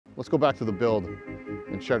let's go back to the build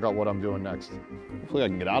and check out what I'm doing next. Hopefully I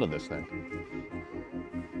can get out of this thing.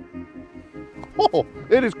 Oh,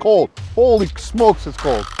 it is cold. Holy smokes, it's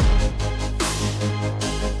cold.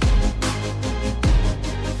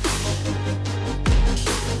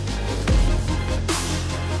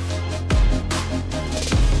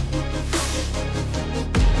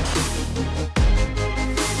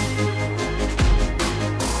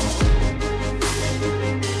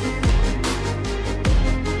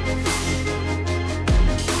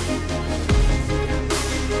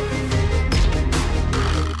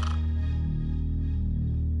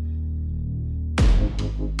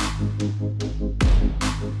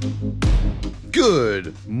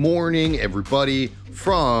 Good morning, everybody,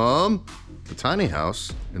 from the tiny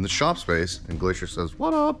house in the shop space. And Glacier says,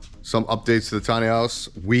 what up? Some updates to the tiny house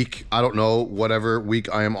week. I don't know, whatever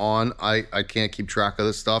week I am on. I can't keep track of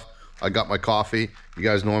this stuff. I got my coffee. You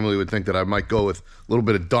guys normally would think that I might go with a little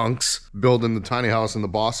bit of dunks, building the tiny house in the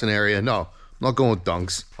Boston area. No, I'm not going with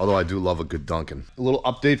dunks, although I do love a good Dunkin'. A little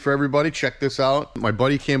update for everybody. Check this out. My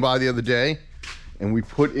buddy came by the other day and we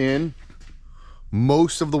put in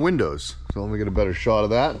most of the windows. So let me get a better shot of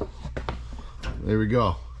that. There we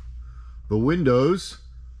go. The windows,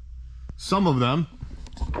 some of them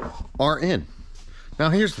are in. Now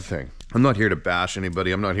here's the thing. I'm not here to bash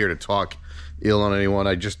anybody. I'm not here to talk ill on anyone.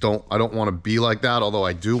 I don't want to be like that, although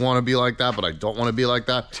I do want to be like that, but I don't want to be like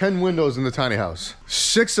that. 10 windows in the tiny house.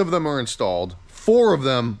 6 of them are installed. 4 of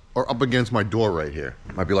them are up against my door right here.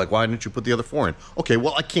 Might be like, why didn't you put the other 4 in? Okay,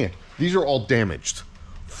 well, I can't. These are all damaged.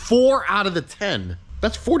 4 out of the 10,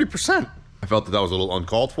 that's 40%. I felt that was a little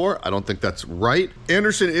uncalled for. I don't think that's right.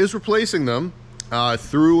 Andersen is replacing them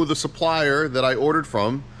through the supplier that I ordered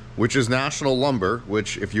from, which is National Lumber,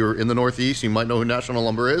 which if you're in the Northeast, you might know who National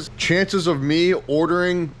Lumber is. Chances of me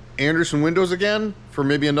ordering Andersen windows again for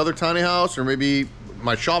maybe another tiny house or maybe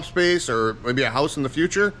my shop space or maybe a house in the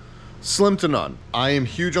future, slim to none. I am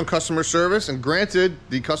huge on customer service, and granted,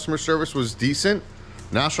 the customer service was decent.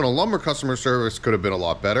 National Lumber customer service could have been a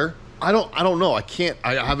lot better. I don't know. I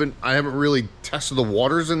haven't really tested the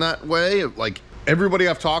waters in that way. Like, everybody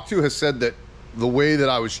I've talked to has said that the way that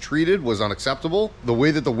I was treated was unacceptable. The way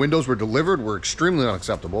that the windows were delivered were extremely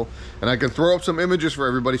unacceptable. And I can throw up some images for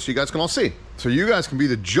everybody so you guys can all see. So you guys can be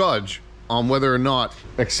the judge on whether or not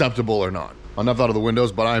acceptable or not. Enough out of the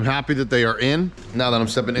windows, but I'm happy that they are in. Now that I'm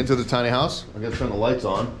stepping into the tiny house, I gotta turn the lights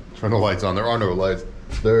on. Turn the lights on. There are no lights.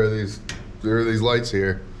 There are these lights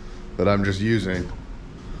here that I'm just using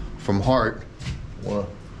from Hart,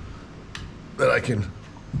 that I can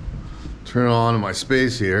turn on in my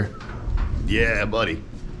space here. Yeah, buddy.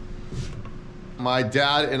 My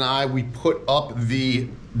dad and I, we put up the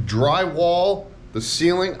drywall, the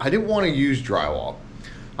ceiling. I didn't want to use drywall.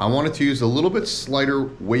 I wanted to use a little bit lighter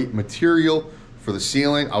weight material for the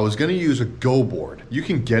ceiling. I was gonna use a Go board. You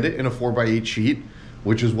can get it in a 4x8 sheet,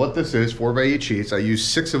 which is what this is, 4x8 sheets. I use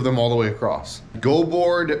 6 of them all the way across. Go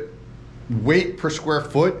board weight per square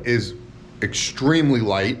foot is extremely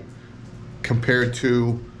light compared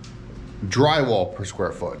to drywall per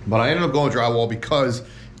square foot. But I ended up going drywall because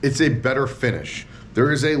it's a better finish.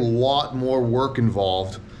 There is a lot more work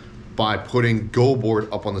involved by putting Go board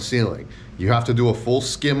up on the ceiling. You have to do a full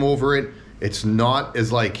skim over it. It's not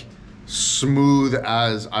as like smooth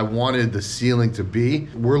as I wanted the ceiling to be.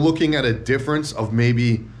 We're looking at a difference of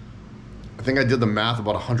maybe, I think I did the math,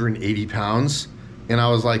 about 180 pounds. And I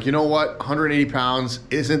was like, you know what? 180 pounds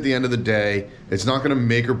isn't the end of the day. It's not gonna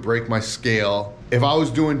make or break my scale. If I was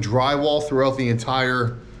doing drywall throughout the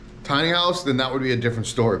entire tiny house, then that would be a different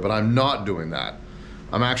story, but I'm not doing that.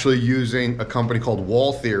 I'm actually using a company called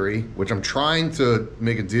Wall Theory, which I'm trying to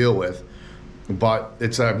make a deal with, but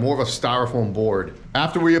it's more of a styrofoam board.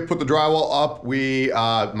 After we put the drywall up,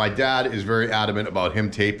 my dad is very adamant about him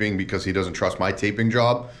taping because he doesn't trust my taping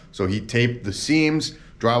job. So he taped the seams.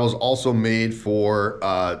 Drywall is also made for,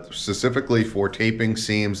 specifically for taping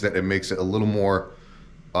seams, that it makes it a little more,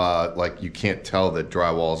 like you can't tell that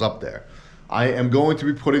drywall is up there. I am going to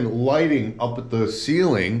be putting lighting up at the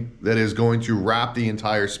ceiling that is going to wrap the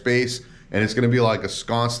entire space, and it's gonna be like a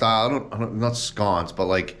sconce style, not sconce, but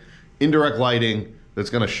like indirect lighting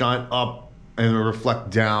that's gonna shine up and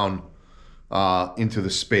reflect down into the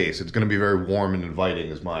space. It's gonna be very warm and inviting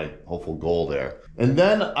is my hopeful goal there. And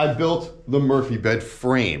then I built the Murphy bed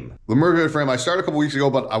frame. The Murphy bed frame, I started a couple weeks ago,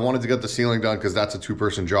 but I wanted to get the ceiling done because that's a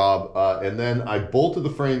 2-person job. And then I bolted the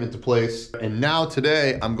frame into place. And now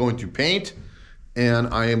today I'm going to paint,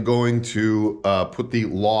 and I am going to put the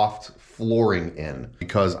loft flooring in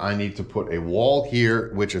because I need to put a wall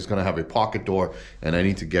here, which is gonna have a pocket door, and I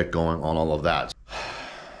need to get going on all of that.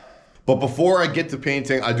 But before I get to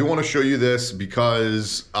painting, I do want to show you this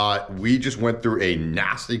because we just went through a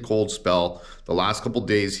nasty cold spell the last couple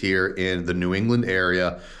days here in the New England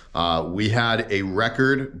area. We had a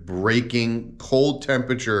record-breaking cold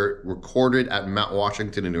temperature recorded at Mount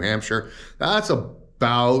Washington in New Hampshire. That's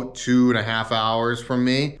about 2.5 hours from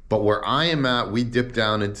me. But where I am at, we dipped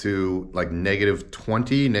down into like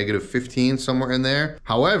 -20, -15, somewhere in there.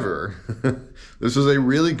 However, this was a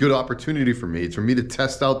really good opportunity for me to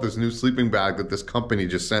test out this new sleeping bag that this company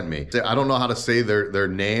just sent me. I don't know how to say their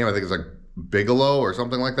name. I think it's like Bigelow or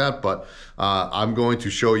something like that, but I'm going to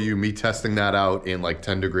show you me testing that out in like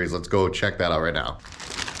 10 degrees. Let's go check that out right now.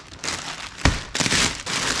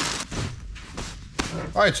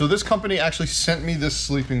 All right, so this company actually sent me this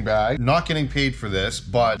sleeping bag. Not getting paid for this,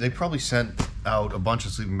 but they probably sent out a bunch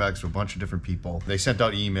of sleeping bags to a bunch of different people. They sent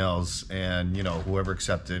out emails and, you know, whoever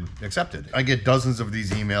accepted. I get dozens of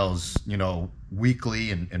these emails, you know,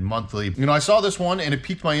 weekly and monthly. You know, I saw this one and it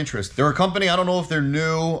piqued my interest. They're a company, I don't know if they're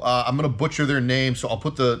new. I'm gonna butcher their name, so I'll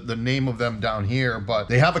put the name of them down here, but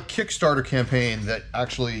they have a Kickstarter campaign that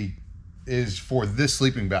actually is for this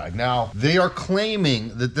sleeping bag. Now, they are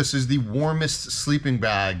claiming that this is the warmest sleeping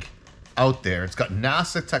bag out there. It's got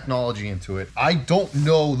NASA technology into it. I don't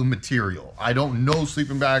know the material. I don't know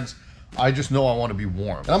sleeping bags. I just know I want to be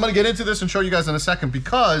warm. And I'm going to get into this and show you guys in a second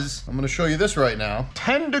because I'm going to show you this right now.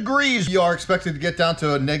 10 degrees. We are expected to get down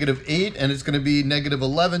to a -8 and it's going to be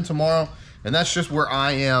 -11 tomorrow. And that's just where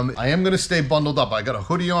I am. I am going to stay bundled up. I got a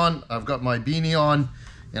hoodie on. I've got my beanie on.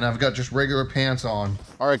 And I've got just regular pants on.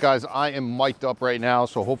 All right, guys, I am mic'd up right now,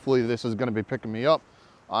 so hopefully this is gonna be picking me up.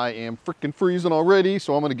 I am freaking freezing already,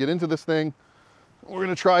 so I'm gonna get into this thing. We're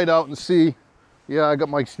gonna try it out and see. Yeah, I got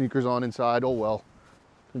my sneakers on inside, oh well.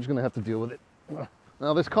 I'm just gonna have to deal with it.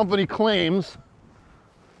 Now, this company claims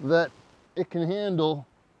that it can handle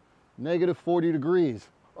 -40 degrees.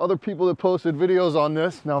 Other people that posted videos on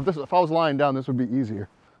this, now if I was lying down, this would be easier.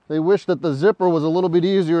 They wish that the zipper was a little bit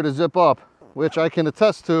easier to zip up, which I can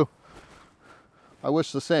attest to. I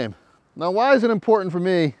wish the same. Now, why is it important for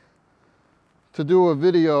me to do a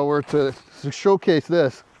video or to showcase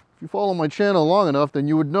this? If you follow my channel long enough, then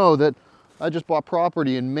you would know that I just bought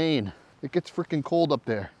property in Maine. It gets freaking cold up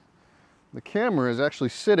there. The camera is actually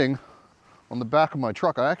sitting on the back of my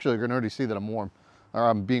truck. I actually can already see that I'm warm, or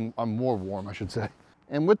I'm more warm, I should say.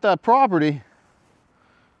 And with that property,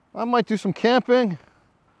 I might do some camping.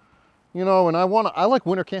 You know, and I like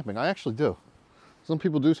winter camping. I actually do. Some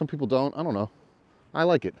people do, some people don't. I don't know. I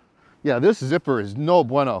like it. Yeah, this zipper is no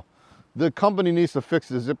bueno. The company needs to fix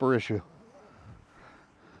the zipper issue.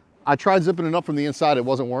 I tried zipping it up from the inside. It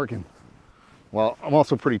wasn't working. Well, I'm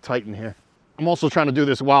also pretty tight in here. I'm also trying to do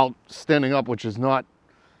this while standing up, which is not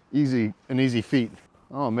an easy feat.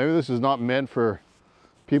 Oh, maybe this is not meant for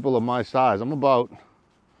people of my size. I'm about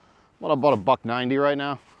 $1.90 right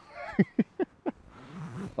now.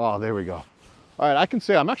 Oh, there we go. All right, I can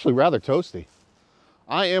say I'm actually rather toasty.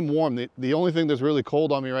 I am warm. The only thing that's really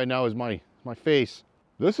cold on me right now is my face.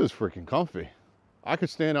 This is freaking comfy. I could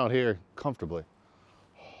stand out here comfortably.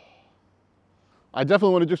 I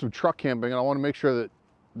definitely want to do some truck camping, and I want to make sure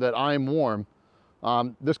that I'm warm.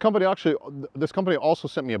 This company also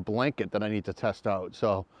sent me a blanket that I need to test out.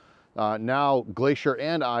 So now Glacier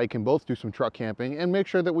and I can both do some truck camping and make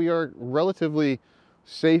sure that we are relatively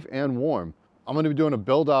safe and warm. I'm going to be doing a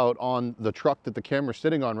build out on the truck that the camera's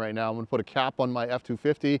sitting on right now. I'm going to put a cap on my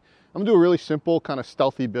F-250. I'm going to do a really simple kind of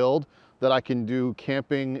stealthy build that I can do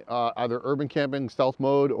camping, either urban camping, stealth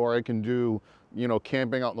mode, or I can do, you know,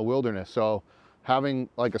 camping out in the wilderness. So having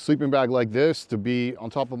like a sleeping bag like this to be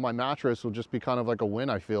on top of my mattress will just be kind of like a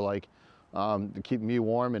win, I feel like, to keep me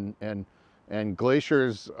warm. And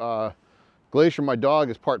Glacier, my dog,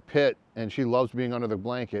 is part pit, and she loves being under the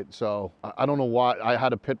blanket. So I don't know why. I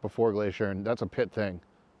had a pit before Glacier, and that's a pit thing.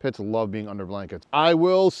 Pits love being under blankets. I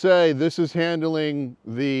will say this is handling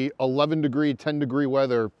the 11 degree, 10 degree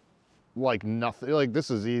weather like nothing. Like,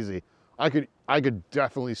 this is easy. I could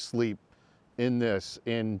definitely sleep in this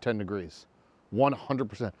in 10 degrees,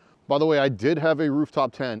 100%. By the way, I did have a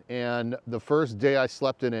rooftop tent, and the first day I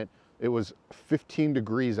slept in it, it was 15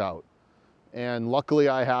 degrees out. And luckily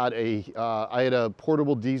I had a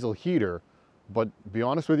portable diesel heater, but to be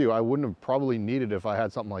honest with you, I wouldn't have probably needed it if I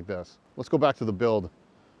had something like this. Let's go back to the build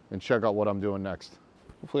and check out what I'm doing next.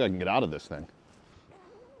 Hopefully I can get out of this thing.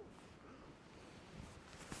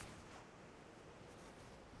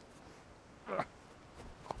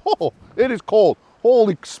 Oh, it is cold.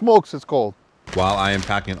 Holy smokes, it's cold. While I am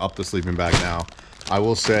packing up the sleeping bag now, I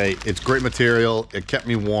will say it's great material. It kept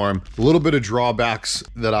me warm. A little bit of drawbacks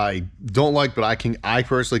that I don't like, but I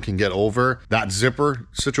personally can get over. That zipper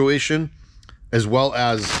situation. as well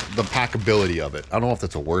as the packability of it. I don't know if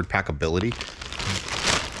that's a word, packability.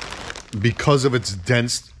 Because of its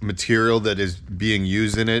dense material that is being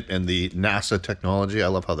used in it and the NASA technology. I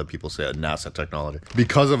love how the people say it, NASA technology.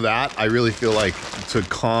 Because of that, I really feel like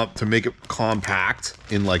to make it compact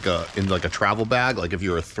in like a travel bag, like if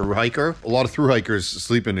you're a thru hiker. A lot of thru hikers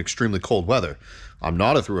sleep in extremely cold weather. I'm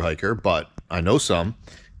not a thru hiker, but I know some.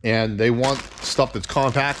 And they want stuff that's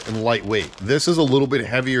compact and lightweight. This is a little bit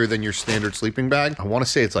heavier than your standard sleeping bag. I want to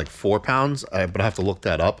say it's like 4 pounds, but I have to look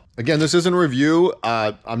that up. Again, this isn't a review.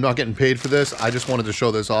 I'm not getting paid for this. I just wanted to show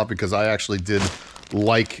this off because I actually did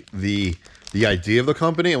like the idea of the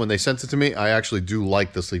company. And when they sent it to me, I actually do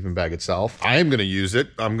like the sleeping bag itself. I am going to use it.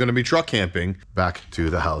 I'm going to be truck camping. Back to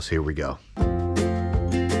the house. Here we go.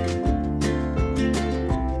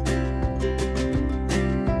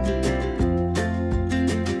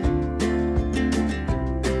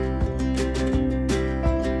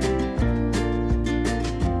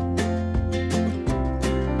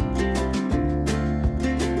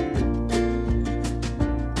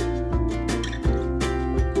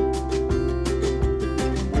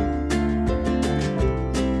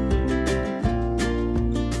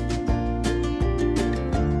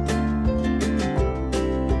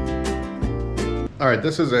 All right,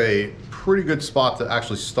 this is a pretty good spot to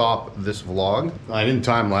actually stop this vlog. I didn't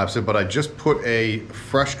time lapse it, but I just put a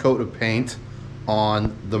fresh coat of paint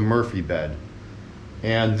on the Murphy bed.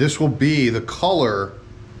 And this will be the color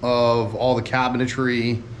of all the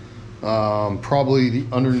cabinetry, probably the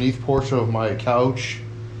underneath portion of my couch.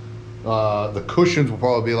 The cushions will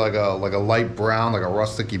probably be like a light brown, like a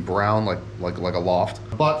rusticy brown, like a loft.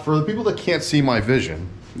 But for the people that can't see my vision,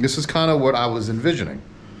 this is kind of what I was envisioning.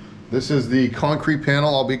 This is the concrete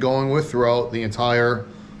panel I'll be going with throughout the entire,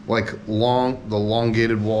 the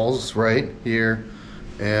elongated walls right here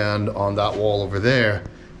and on that wall over there.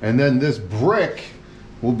 And then this brick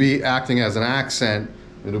will be acting as an accent.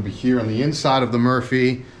 It'll be here on the inside of the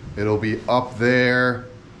Murphy. It'll be up there,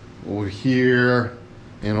 over here,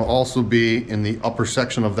 and it'll also be in the upper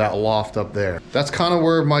section of that loft up there. That's kind of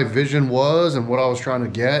where my vision was and what I was trying to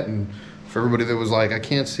get. And for everybody that was like, I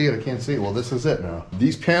can't see it, I can't see it. Well, this is it now.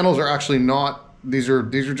 These panels are actually not, these are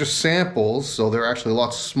just samples, so they're actually a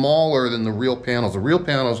lot smaller than the real panels. The real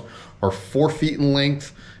panels are 4 feet in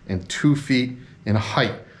length and 2 feet in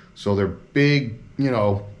height. So they're big,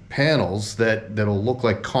 panels that'll look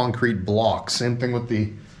like concrete blocks. Same thing with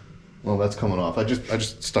the, well, that's coming off. I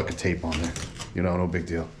just stuck a tape on there. No big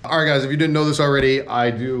deal. All right, guys, if you didn't know this already, I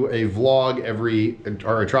do a vlog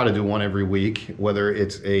I try to do one every week, whether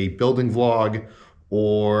it's a building vlog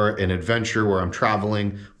or an adventure where I'm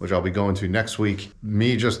traveling, which I'll be going to next week.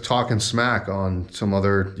 Me just talking smack on some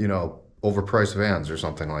other, overpriced vans or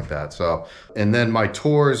something like that. So, and then my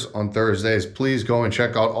tours on Thursdays, please go and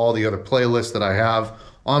check out all the other playlists that I have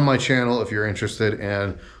on my channel if you're interested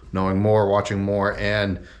in knowing more, watching more,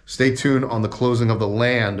 and stay tuned on the closing of the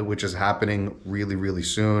land, which is happening really, really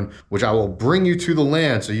soon, which I will bring you to the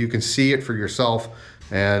land so you can see it for yourself.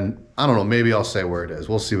 And I don't know, maybe I'll say where it is.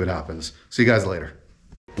 We'll see what happens. See you guys later.